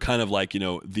superheroes that are kind of like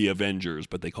the Avengers,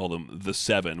 but they call them the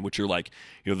Seven, which are like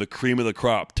the cream of the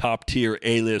crop, top tier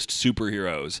A-list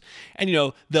superheroes, and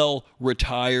they'll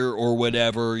retire or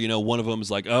whatever. One of them is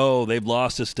like, oh, they've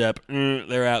lost a step,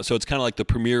 they're out. So it's kind of like the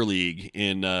Premier League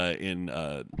in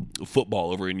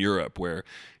football over in Europe, where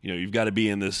you've got to be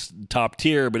in this top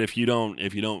tier, but if you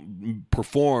don't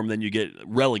perform, then you get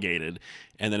relegated.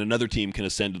 And then another team can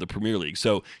ascend to the Premier League.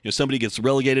 So, somebody gets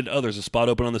relegated. Oh, there's a spot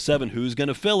open on the 7. Who's going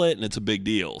to fill it? And it's a big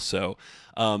deal. So,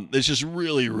 it's just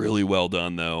really, really well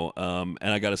done, though. And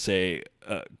I got to say,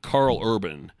 Carl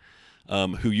Urban,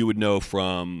 who you would know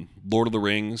from Lord of the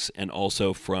Rings and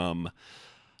also from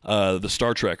the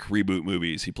Star Trek reboot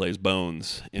movies. He plays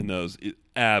Bones in those.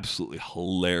 Absolutely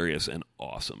hilarious and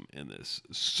awesome in this.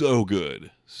 So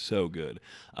good. So good.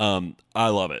 I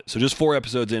love it. So just 4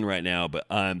 episodes in right now, but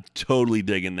I'm totally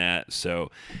digging that.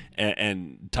 So,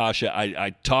 and Tasha, I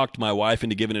talked my wife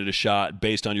into giving it a shot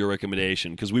based on your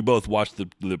recommendation, because we both watched the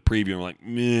preview and we're like,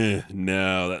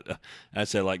 no. I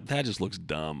said, like, that just looks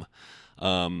dumb.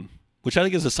 Which I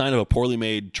think is a sign of a poorly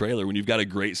made trailer when you've got a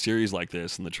great series like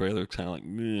this and the trailer kind of like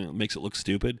makes it look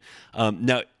stupid.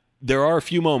 Now, there are a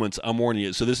few moments, I'm warning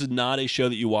you. So this is not a show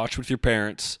that you watch with your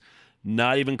parents.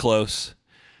 Not even close.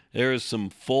 There is some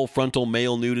full frontal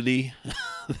male nudity.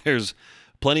 There's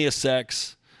plenty of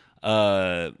sex.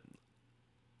 A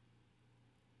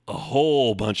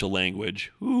whole bunch of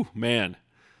language. Ooh, man.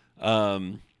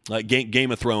 Like Game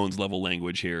of Thrones level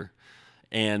language here.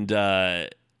 And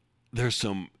there's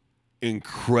some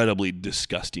incredibly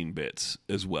disgusting bits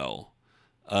as well,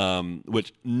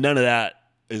 which none of that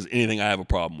is anything I have a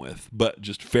problem with, but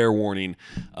just fair warning.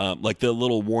 Like the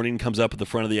little warning comes up at the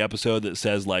front of the episode that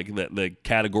says like the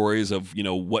categories of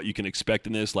what you can expect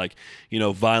in this, like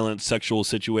violence, sexual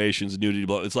situations, nudity,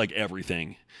 blah. It's like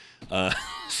everything.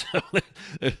 So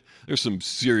there's some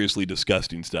seriously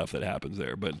disgusting stuff that happens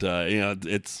there, but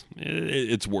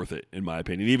it's worth it in my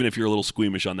opinion. Even if you're a little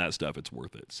squeamish on that stuff, it's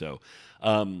worth it. So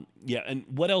yeah. And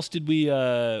what else did we?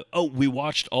 We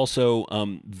watched also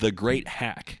The Great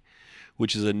Hack,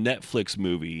 which is a Netflix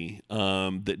movie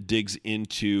that digs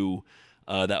into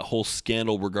that whole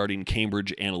scandal regarding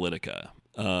Cambridge Analytica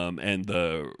and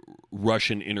the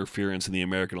Russian interference in the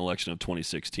American election of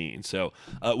 2016. So,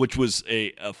 which was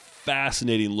a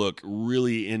fascinating look,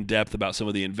 really in depth about some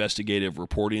of the investigative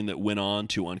reporting that went on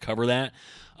to uncover that.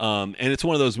 And it's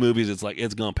one of those movies. It's like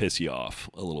it's gonna piss you off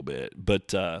a little bit,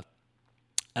 but at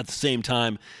the same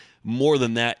time, more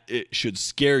than that, it should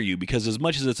scare you, because as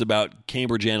much as it's about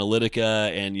Cambridge Analytica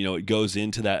and, it goes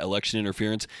into that election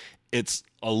interference, it's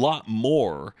a lot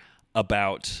more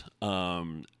about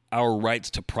our rights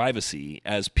to privacy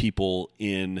as people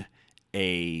in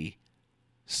a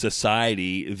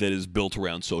society that is built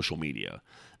around social media,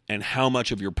 and how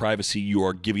much of your privacy you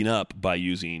are giving up by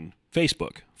using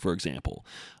Facebook, for example,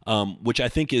 which I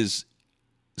think is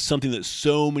something that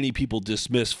so many people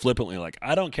dismiss flippantly, like,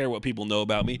 I don't care what people know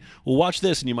about me. Well, watch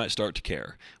this and you might start to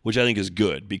care, which I think is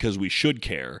good, because we should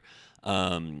care.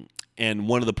 And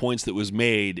one of the points that was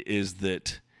made is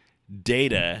that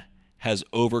data has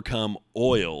overcome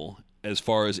oil as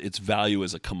far as its value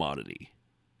as a commodity.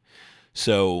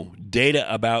 So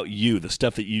data about you, the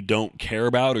stuff that you don't care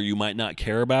about or you might not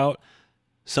care about,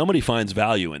 somebody finds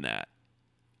value in that,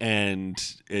 and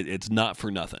it's not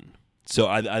for nothing. So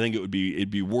I think it'd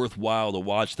be worthwhile to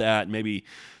watch that, and maybe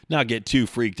not get too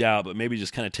freaked out, but maybe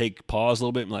just kind of pause a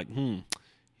little bit and like,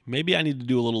 maybe I need to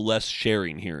do a little less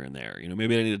sharing here and there.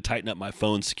 Maybe I need to tighten up my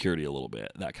phone security a little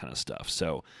bit, that kind of stuff.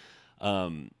 So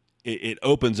it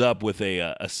opens up with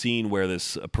a scene where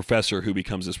this professor who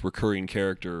becomes this recurring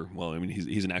character, well, I mean,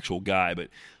 he's an actual guy, but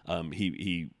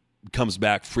he comes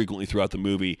back frequently throughout the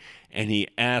movie, and he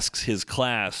asks his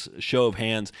class, show of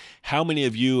hands, how many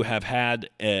of you have had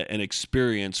an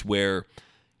experience where,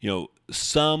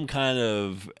 some kind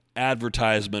of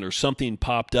advertisement or something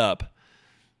popped up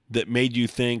that made you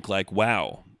think like,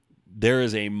 wow, there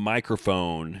is a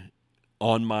microphone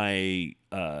on my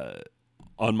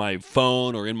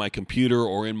phone or in my computer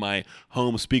or in my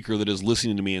home speaker that is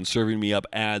listening to me and serving me up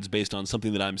ads based on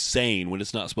something that I'm saying when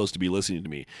it's not supposed to be listening to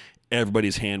me.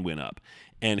 Everybody's hand went up.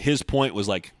 And his point was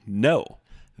like, no,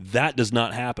 that does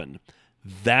not happen.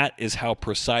 That is how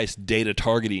precise data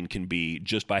targeting can be,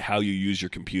 just by how you use your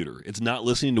computer. It's not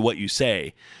listening to what you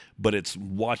say, but it's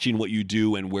watching what you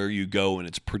do and where you go, and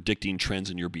it's predicting trends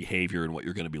in your behavior and what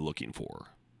you're going to be looking for.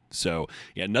 So,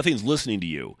 yeah, nothing's listening to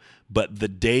you, but the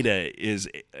data is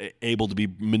able to be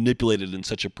manipulated in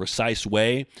such a precise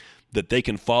way that they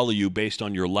can follow you based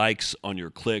on your likes, on your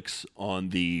clicks, on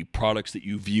the products that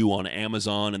you view on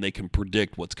Amazon, and they can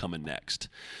predict what's coming next.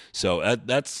 So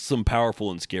that's some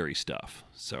powerful and scary stuff.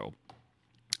 So,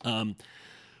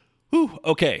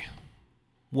 okay.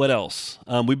 What else?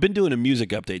 We've been doing a music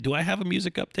update. Do I have a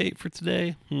music update for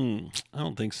today? I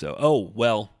don't think so. Oh,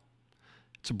 well,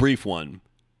 it's a brief one.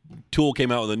 Tool came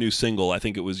out with a new single. I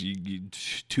think it was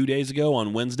 2 days ago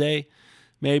on Wednesday,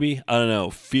 maybe. I don't know.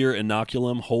 Fear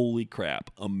Inoculum. Holy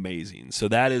crap. Amazing. So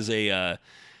that is there's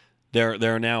going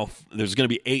to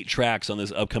be 8 tracks on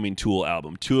this upcoming Tool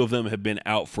album. 2 of them have been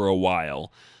out for a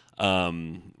while.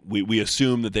 We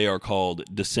assume that they are called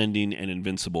Descending and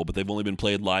Invincible, but they've only been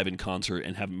played live in concert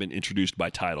and haven't been introduced by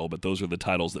title, but those are the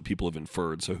titles that people have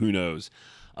inferred, so who knows.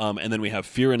 And then we have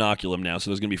Fear Inoculum now, so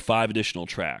there's going to be 5 additional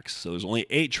tracks. So there's only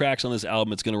 8 tracks on this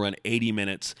album. It's going to run 80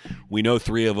 minutes. We know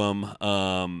 3 of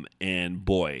them, and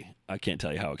boy, I can't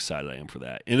tell you how excited I am for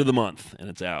that. End of the month, and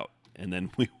it's out. And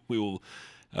then we will,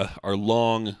 our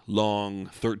long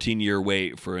 13-year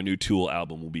wait for a new Tool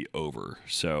album will be over.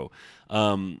 So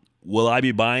will I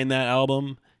be buying that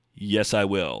album? Yes, I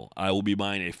will. I will be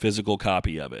buying a physical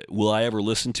copy of it. Will I ever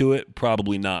listen to it?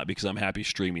 Probably not, because I'm happy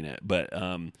streaming it. But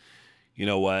you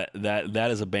know what?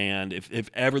 That is a band. If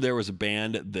ever there was a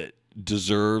band that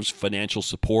deserves financial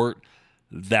support,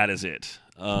 that is it.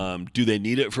 Do they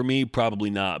need it from me? Probably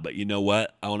not. But you know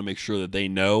what? I want to make sure that they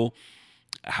know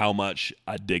how much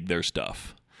I dig their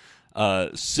stuff.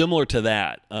 Similar to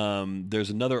that, there's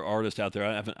another artist out there.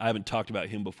 I haven't talked about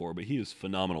him before, but he is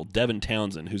phenomenal. Devin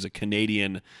Townsend, who's a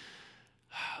Canadian.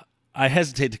 I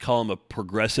hesitate to call him a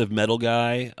progressive metal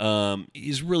guy.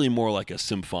 He's really more like a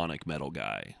symphonic metal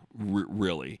guy,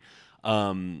 really.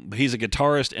 But he's a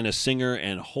guitarist and a singer,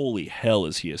 and holy hell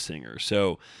is he a singer.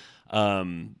 So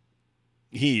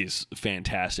he's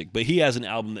fantastic. But he has an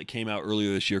album that came out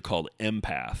earlier this year called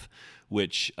Empath,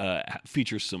 which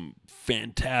features some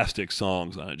fantastic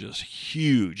songs on it, just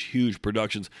huge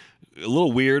productions. A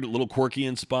little weird, a little quirky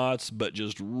in spots, but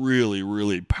just really,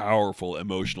 really powerful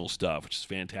emotional stuff, which is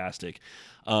fantastic.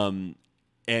 And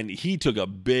he took a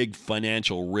big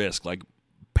financial risk, like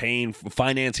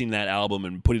financing that album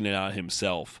and putting it out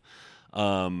himself.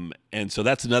 And so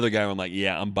that's another guy where I'm like,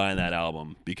 yeah, I'm buying that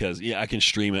album, because I can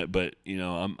stream it, but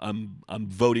I'm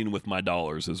voting with my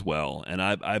dollars as well. And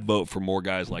I vote for more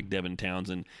guys like Devin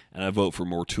Townsend, and I vote for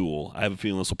more Tool. I have a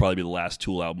feeling this will probably be the last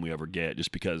Tool album we ever get,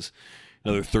 just because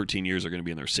another 13 years are going to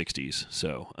be in their 60s.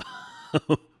 So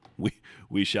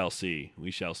we shall see.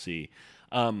 We shall see.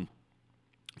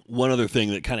 one other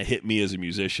thing that kind of hit me as a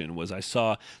musician was I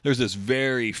saw there's this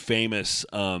very famous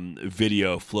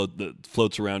video that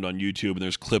floats around on YouTube, and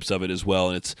there's clips of it as well.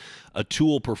 And it's a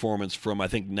Tool performance from, I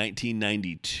think,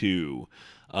 1992,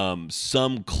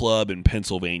 some club in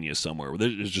Pennsylvania somewhere.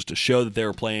 There's just a show that they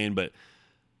were playing, but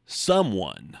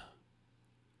someone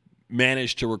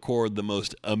managed to record the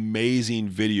most amazing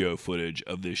video footage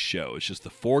of this show. It's just the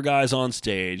four guys on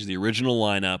stage, the original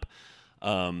lineup,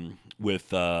 with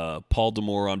Paul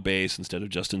D'Amour on bass instead of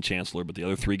Justin Chancellor, but the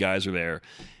other three guys are there.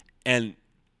 And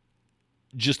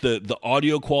just the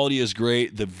audio quality is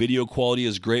great. The video quality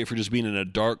is great for just being in a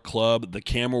dark club. The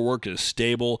camera work is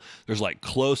stable. There's like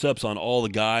close-ups on all the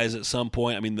guys at some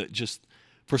point. I mean, just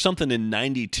for something in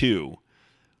 92,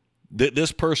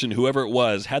 this person, whoever it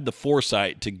was, had the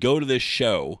foresight to go to this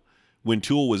show when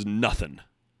Tool was nothing.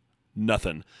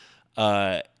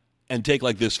 And take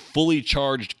like this fully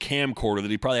charged camcorder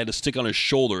that he probably had to stick on his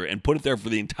shoulder and put it there for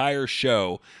the entire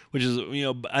show, which is,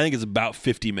 I think it's about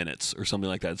 50 minutes or something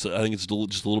like that. So I think it's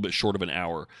just a little bit short of an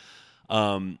hour.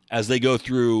 As they go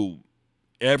through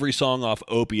every song off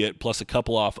Opiate plus a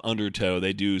couple off Undertow,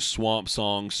 they do Swamp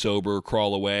Song, Sober,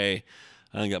 Crawl Away.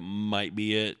 I think that might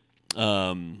be it.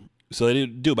 So they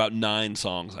do about 9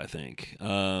 songs, I think, 8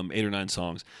 or 9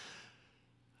 songs.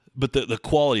 But the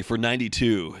quality for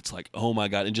 92, it's like, oh my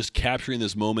God. And just capturing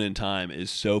this moment in time is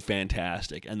so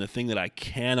fantastic. And the thing that I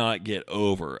cannot get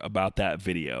over about that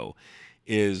video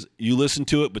is you listen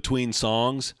to it between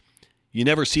songs, you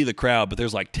never see the crowd, but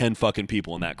there's like 10 fucking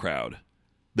people in that crowd.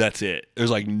 That's it.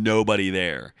 There's like nobody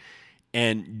there.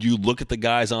 And you look at the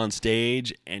guys on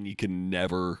stage and you can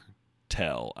never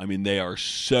tell. I mean, they are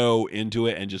so into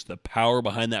it, and just the power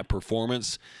behind that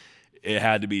performance, it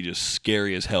had to be just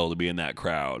scary as hell to be in that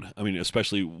crowd. I mean,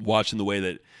 especially watching the way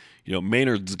that,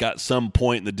 Maynard's got some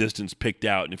point in the distance picked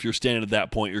out, and if you're standing at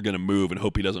that point, you're going to move and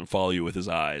hope he doesn't follow you with his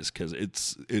eyes, because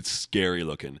it's scary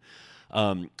looking.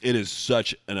 It is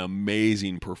such an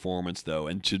amazing performance, though,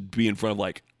 and to be in front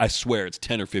of, I swear it's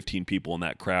 10 or 15 people in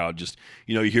that crowd. Just,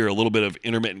 you hear a little bit of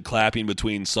intermittent clapping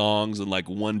between songs and,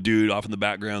 one dude off in the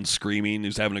background screaming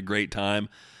who's having a great time.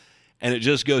 And it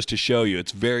just goes to show you,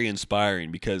 it's very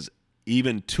inspiring, because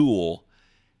even Tool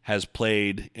has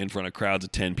played in front of crowds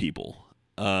of 10 people,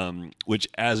 which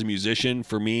as a musician,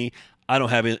 for me, I don't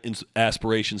have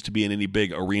aspirations to be in any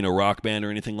big arena rock band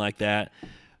or anything like that,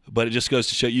 but it just goes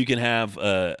to show you can have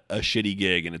a shitty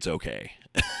gig and it's okay,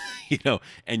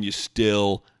 and you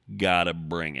still gotta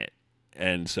bring it.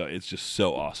 And so it's just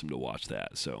so awesome to watch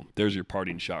that. So there's your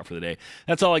parting shot for the day.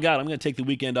 That's all I got. I'm going to take the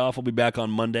weekend off. I'll be back on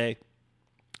Monday.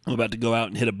 I'm about to go out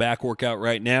and hit a back workout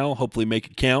right now, hopefully make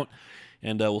it count,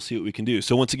 and we'll see what we can do.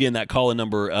 So once again, that call-in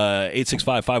number,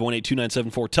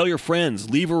 865-518-2974. Tell your friends,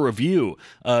 leave a review,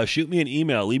 shoot me an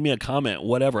email, leave me a comment,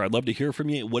 whatever. I'd love to hear from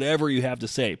you, whatever you have to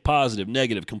say, positive,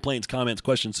 negative, complaints, comments,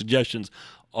 questions, suggestions,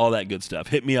 all that good stuff.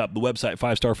 Hit me up, the website,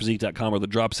 5starphysique.com or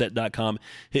thedropset.com.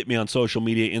 Hit me on social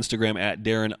media, Instagram at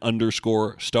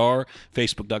Darren_star,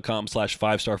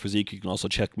 Facebook.com/5starphysique. You can also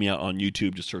check me out on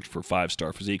YouTube. Just search for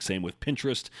 5-Star Physique. Same with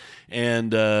Pinterest.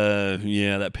 And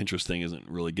that Pinterest thing isn't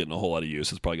really getting a whole lot of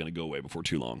use. It's probably going to go away before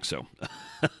too long. So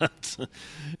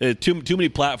too many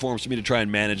platforms for me to try and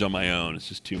manage on my own. It's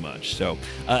just too much. So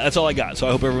that's all I got. So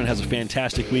I hope everyone has a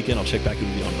fantastic weekend. I'll check back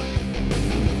with you on Monday.